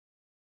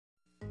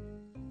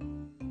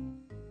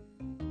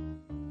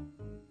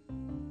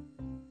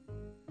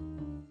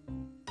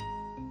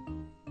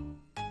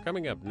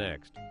Coming up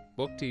next,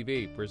 Book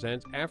TV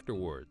presents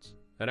Afterwards,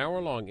 an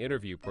hour-long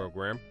interview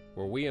program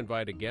where we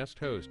invite a guest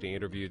host to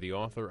interview the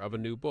author of a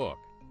new book.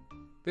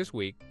 This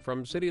week,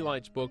 from City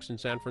Lights Books in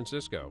San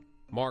Francisco,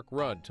 Mark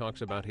Rudd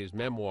talks about his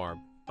memoir,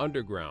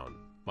 Underground,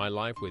 My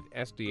Life with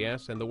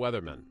SDS and the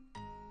Weathermen.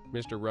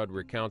 Mr. Rudd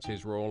recounts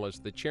his role as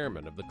the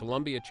chairman of the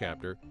Columbia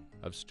chapter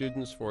of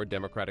Students for a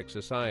Democratic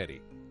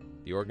Society,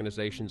 the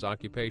organization's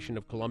occupation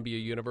of Columbia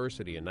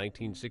University in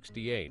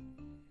 1968,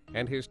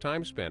 and his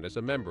time spent as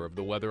a member of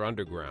the Weather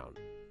Underground.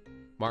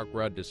 Mark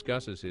Rudd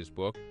discusses his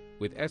book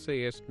with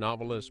essayist,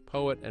 novelist,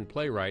 poet, and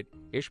playwright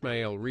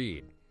Ishmael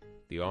Reed,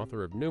 the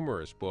author of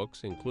numerous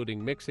books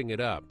including Mixing It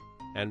Up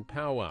and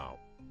Powwow.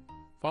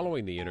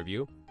 Following the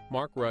interview,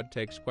 Mark Rudd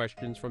takes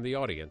questions from the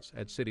audience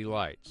at City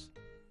Lights.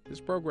 This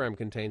program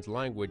contains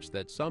language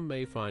that some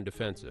may find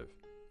offensive.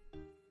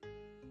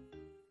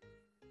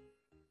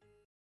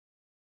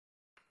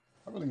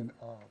 I really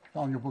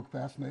found your book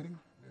fascinating.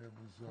 It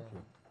was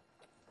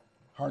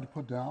hard to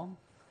put down.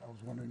 I was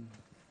wondering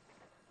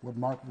what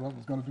Mark Rudd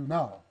was going to do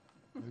now.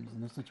 He's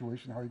in this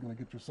situation. How are you going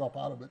to get yourself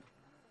out of it?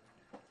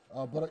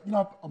 But you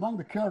know, among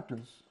the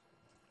characters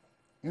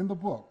in the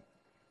book,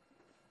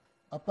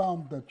 I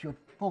found that your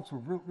folks were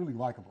really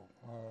likable.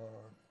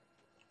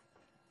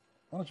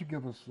 Why don't you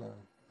give us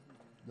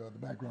the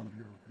background of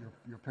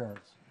your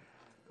parents?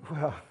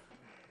 Well,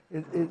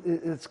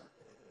 it's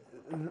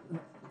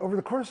over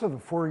the course of the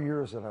 4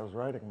 years that I was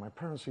writing, my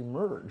parents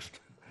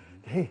emerged.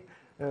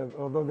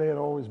 Although they had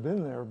always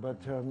been there, but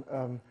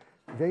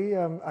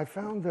I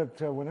found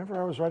that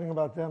whenever I was writing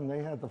about them,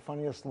 they had the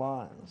funniest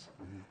lines.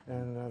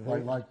 And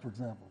like, for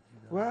example?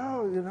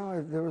 Well, you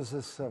know, there was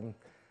this.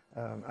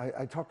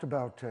 I talked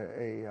about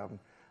a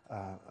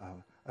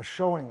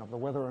showing of the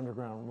Weather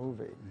Underground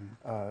movie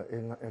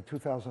in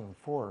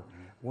 2004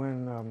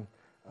 when.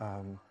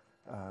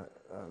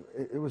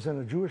 It was in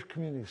a Jewish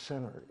community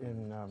center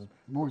in... the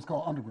movie's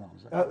called Underground,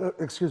 is that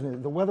excuse me,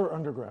 The Weather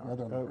Underground,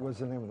 was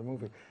the name of the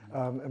movie,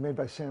 made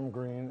by Sam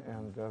Green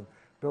and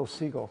Bill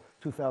Siegel,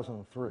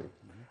 2003.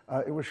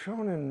 It was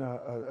shown in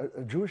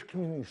a Jewish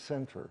community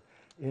center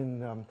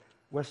in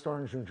West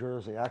Orange, New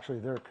Jersey, actually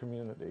their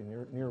community,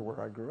 near where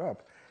I grew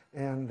up.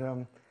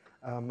 And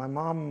my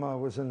mom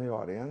was in the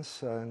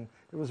audience, and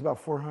it was about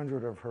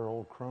 400 of her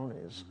old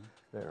cronies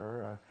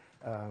there,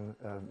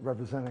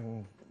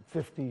 representing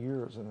 50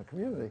 years in the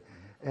community.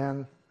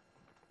 And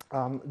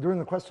during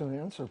the question and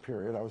answer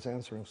period, I was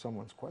answering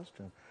someone's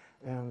question,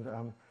 and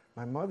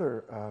my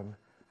mother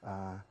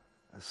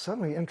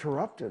suddenly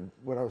interrupted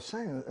what I was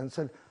saying and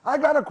said, I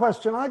got a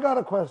question.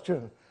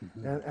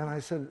 And I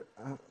said,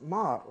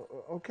 Ma,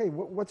 okay,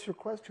 what's your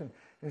question?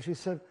 And she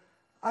said,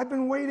 I've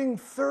been waiting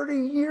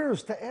 30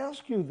 years to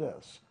ask you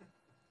this.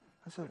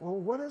 I said, well,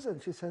 what is it?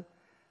 And she said,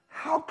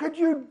 how could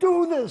you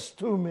do this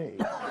to me?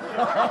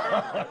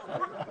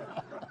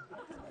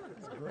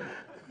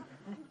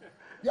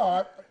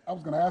 Yeah, I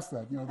was going to ask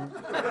that. You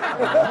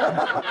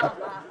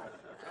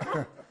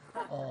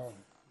know,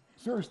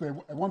 seriously,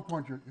 at one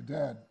point, your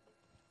dad,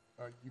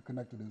 you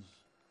connected as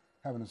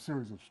having a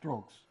series of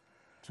strokes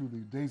to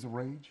the days of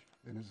rage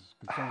and his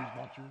concerns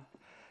about you.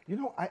 You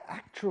know, I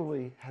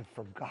actually had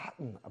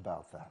forgotten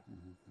about that.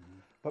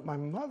 But my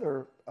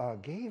mother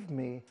gave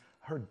me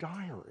her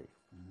diary.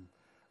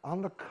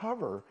 On the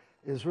cover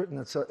is written,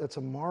 it's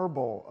a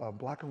marble,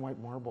 black and white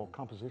marble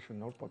composition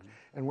notebook,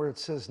 and where it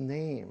says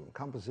name,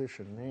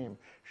 composition, name,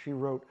 she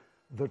wrote,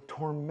 The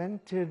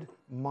Tormented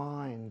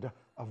Mind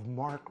of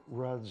Mark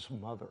Rudd's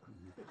Mother.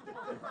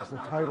 That's the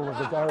title of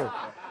the diary.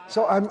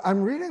 So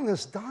I'm reading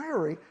this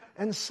diary,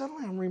 and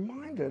suddenly I'm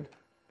reminded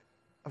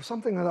of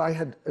something that I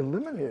had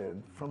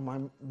eliminated from my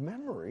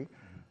memory.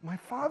 My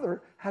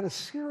father had a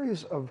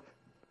series of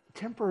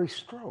temporary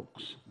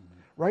strokes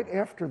right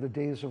after the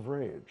Days of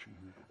Rage.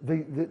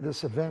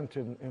 This event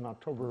in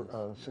October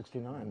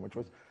 '69, which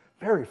was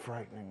very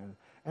frightening,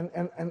 and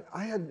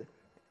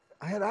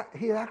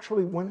he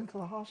actually went into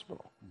the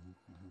hospital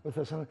with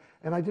this, and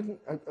I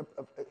didn't.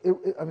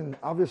 I mean,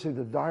 obviously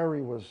the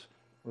diary was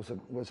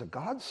a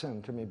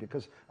godsend to me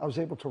because I was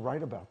able to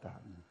write about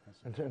that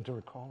and to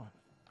recall it.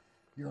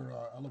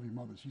 I love your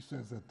mother. She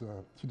says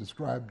that she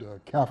described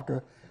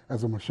Kafka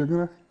as a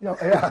Meshuggah.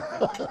 Yeah.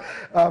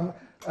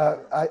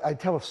 I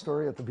tell a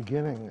story at the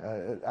beginning,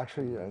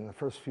 actually in the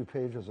first few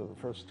pages of the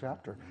first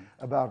chapter,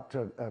 about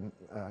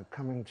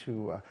coming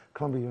to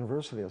Columbia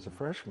University as a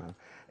freshman,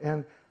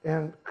 and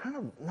kind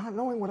of not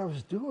knowing what I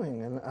was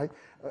doing, and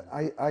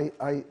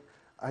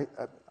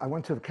I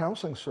went to the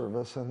counseling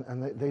service,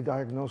 and they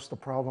diagnosed the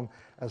problem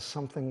as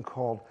something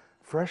called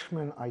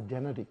freshman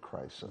identity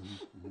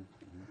crisis,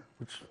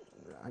 which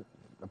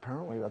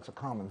apparently that's a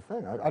common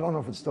thing. I don't know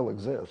if it still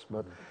exists,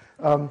 but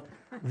I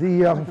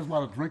think there's a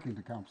lot of drinking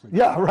to compensate.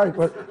 Yeah, right.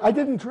 But I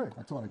didn't drink.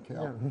 That's all I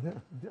care.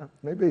 Yeah,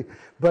 maybe.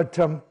 But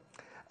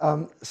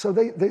so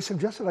they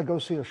suggested I go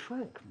see a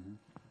shrink.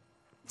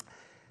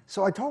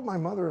 So I told my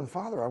mother and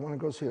father I want to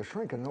go see a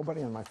shrink, and nobody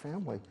in my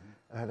family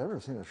had ever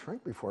seen a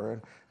shrink before.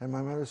 And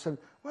my mother said,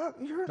 "Well,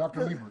 you're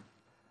Dr. Liebert."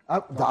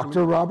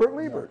 Dr. Robert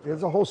Liebert.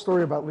 There's a whole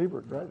story about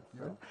Liebert, right?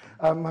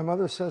 Yeah. My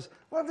mother says,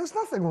 well, there's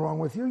nothing wrong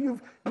with you.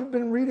 You've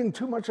been reading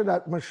too much of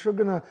that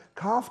Meshuggah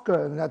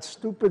Kafka and that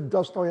stupid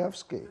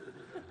Dostoevsky.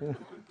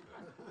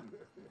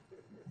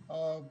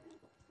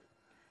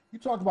 You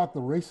talk about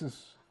the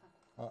racist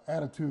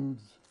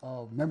attitudes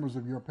of members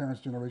of your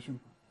parents' generation.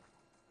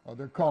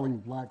 They're calling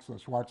blacks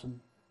Schwarzen,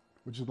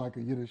 which is like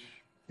a Yiddish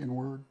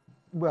N-word.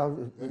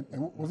 Well,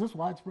 And was this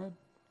widespread?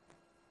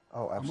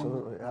 oh,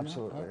 absolutely, Yeah.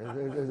 absolutely.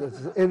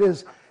 It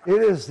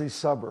is the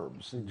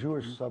suburbs, the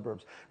Jewish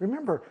suburbs.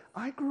 Remember,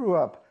 I grew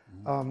up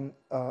on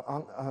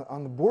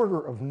the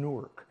border of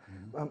Newark.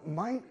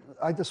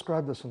 I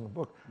describe this in the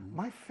book.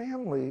 My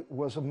family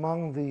was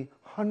among the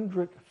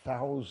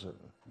 100,000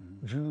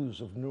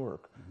 Jews of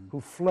Newark who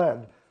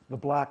fled the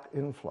black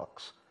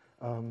influx.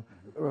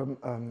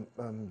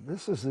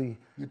 This is the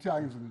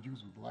Italians and the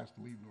Jews were the last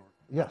to leave Newark.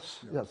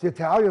 yes. The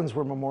Italians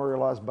were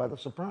memorialized by The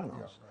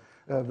Sopranos.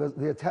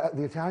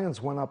 The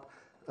Italians went up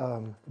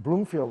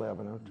Bloomfield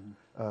Avenue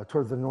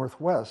toward the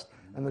northwest,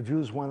 and the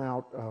Jews went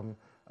out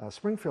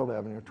Springfield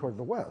Avenue toward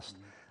the west,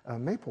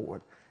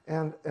 Maplewood.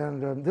 And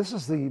this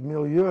is the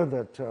milieu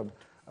that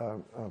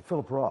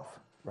Philip Roth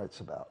writes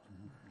about.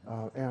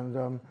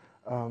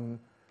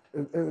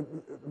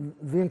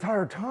 The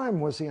entire time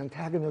was the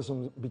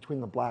antagonism between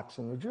the blacks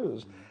and the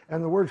Jews.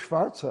 And the word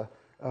Schwarze,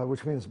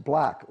 which means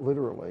black,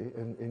 literally,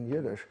 in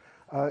Yiddish,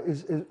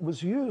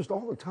 was used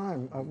all the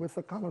time with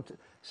the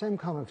same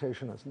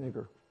connotation as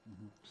nigger.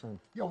 Same.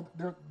 You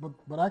know,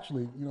 but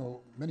actually, you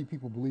know, many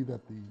people believe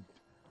that the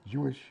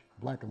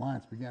Jewish-Black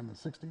Alliance began in the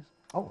 60s.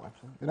 Oh,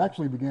 absolutely. It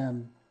actually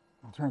began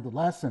in turn of the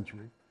last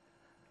century,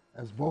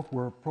 as both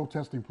were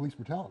protesting police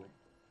brutality,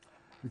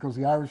 because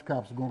the Irish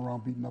cops were going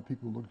around beating up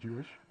people who looked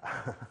Jewish.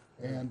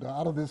 And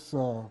out of this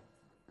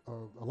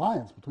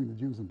alliance between the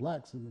Jews and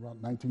blacks in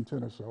around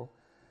 1910 or so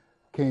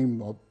came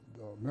the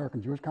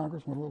American Jewish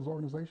Congress, one of those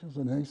organizations,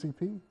 and the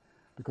ACP,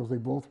 because they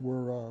both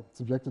were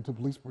subjected to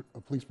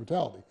police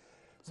brutality.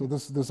 So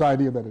this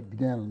idea that it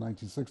began in the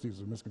 1960s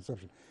is a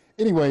misconception.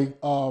 Anyway,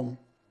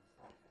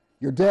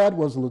 your dad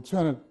was a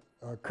lieutenant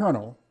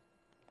colonel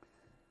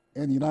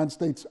in the United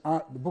States.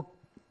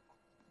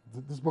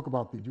 This book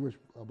about the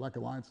Jewish-Black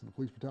Alliance and the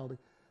police brutality,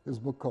 there's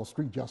a book called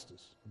Street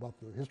Justice about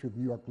the history of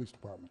the New York Police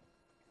Department.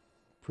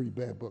 Pretty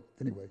bad book.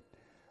 Anyway,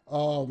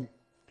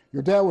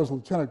 your dad was a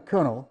lieutenant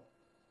colonel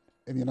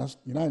in the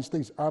United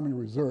States Army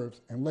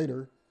Reserves, and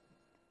later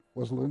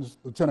was a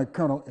lieutenant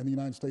colonel in the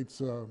United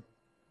States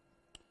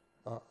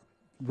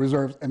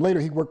Reserves, and later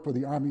he worked for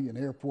the Army and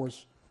Air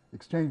Force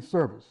Exchange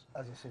Service.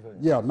 As a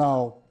civilian. Yeah,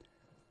 now,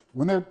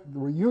 when the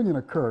reunion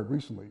occurred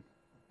recently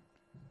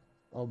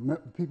of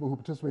people who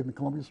participated in the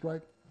Columbia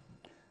strike,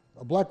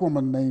 a black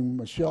woman named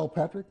Michelle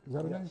Patrick, is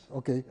that her name?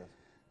 Okay. Yes.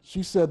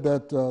 She said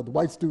that the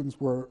white students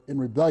were in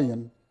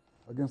rebellion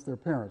against their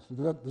parents.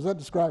 Does that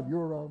describe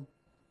your,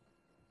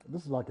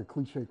 this is like a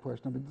cliche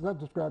question, I mean, does that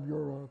describe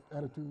your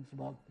attitudes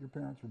about your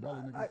parents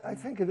rebelling against I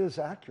think it is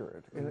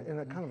accurate in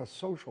a kind of a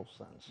social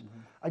sense.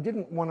 I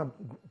didn't want to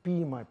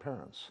be my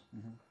parents.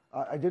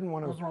 I didn't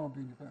want to. What's wrong with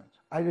being your parents?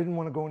 I didn't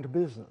want to go into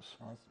business.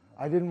 Oh,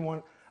 I didn't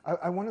want.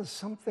 I wanted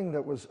something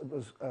that was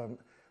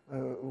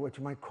what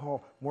you might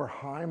call more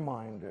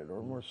high-minded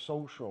or more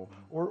social,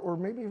 or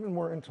maybe even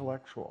more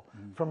intellectual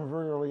from a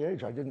very early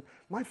age.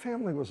 My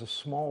family was a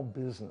small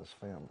business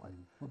family.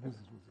 What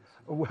business was this?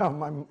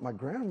 Well, my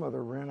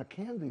grandmother ran a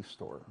candy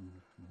store,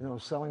 you know,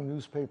 selling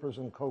newspapers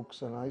and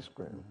Cokes and ice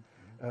cream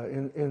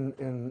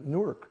in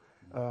Newark,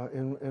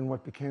 in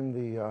what became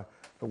the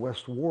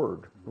West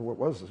Ward, or what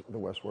was the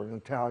West Ward, an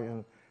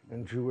Italian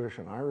and Jewish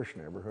and Irish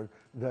neighborhood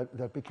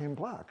that became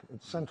black.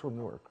 It's central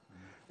Newark.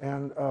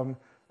 And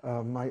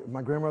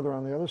my grandmother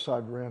on the other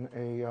side ran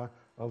a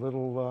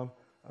little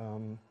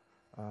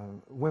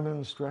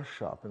women's dress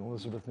shop in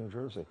Elizabeth, New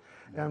Jersey.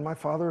 And my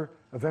father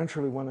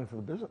eventually went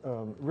into the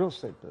real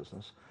estate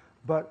business,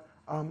 but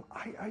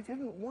I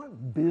didn't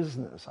want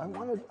business. I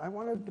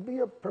wanted to be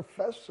a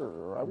professor,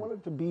 or I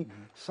wanted to be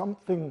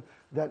something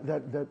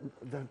that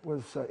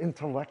was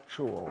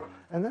intellectual.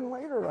 And then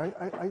later,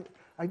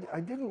 I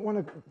didn't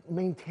want to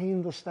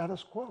maintain the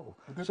status quo.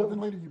 But then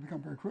later you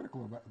become very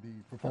critical about the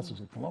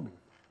professors at Columbia,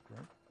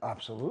 correct?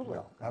 Absolutely,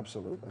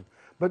 absolutely.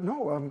 But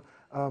no,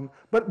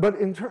 but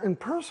in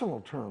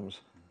personal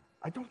terms,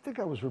 I don't think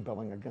I was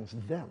rebelling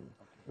against them.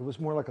 It was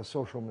more like a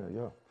social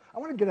milieu. I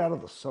want to get out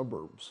of the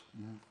suburbs.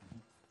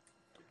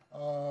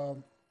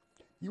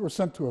 You were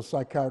sent to a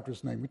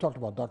psychiatrist named, we talked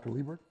about Dr.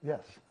 Liebert.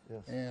 Yes,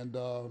 yes. And,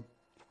 boy,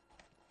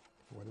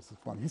 this is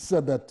funny. He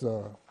said that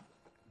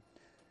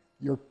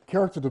your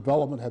character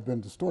development had been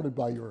distorted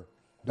by your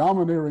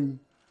domineering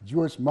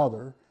Jewish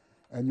mother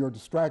and your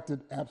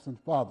distracted, absent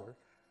father.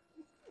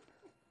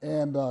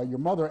 And your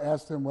mother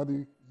asked him whether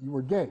you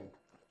were gay.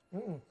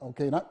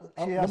 Okay.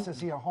 She asked, is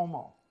he a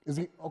homo? Is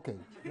he? Okay.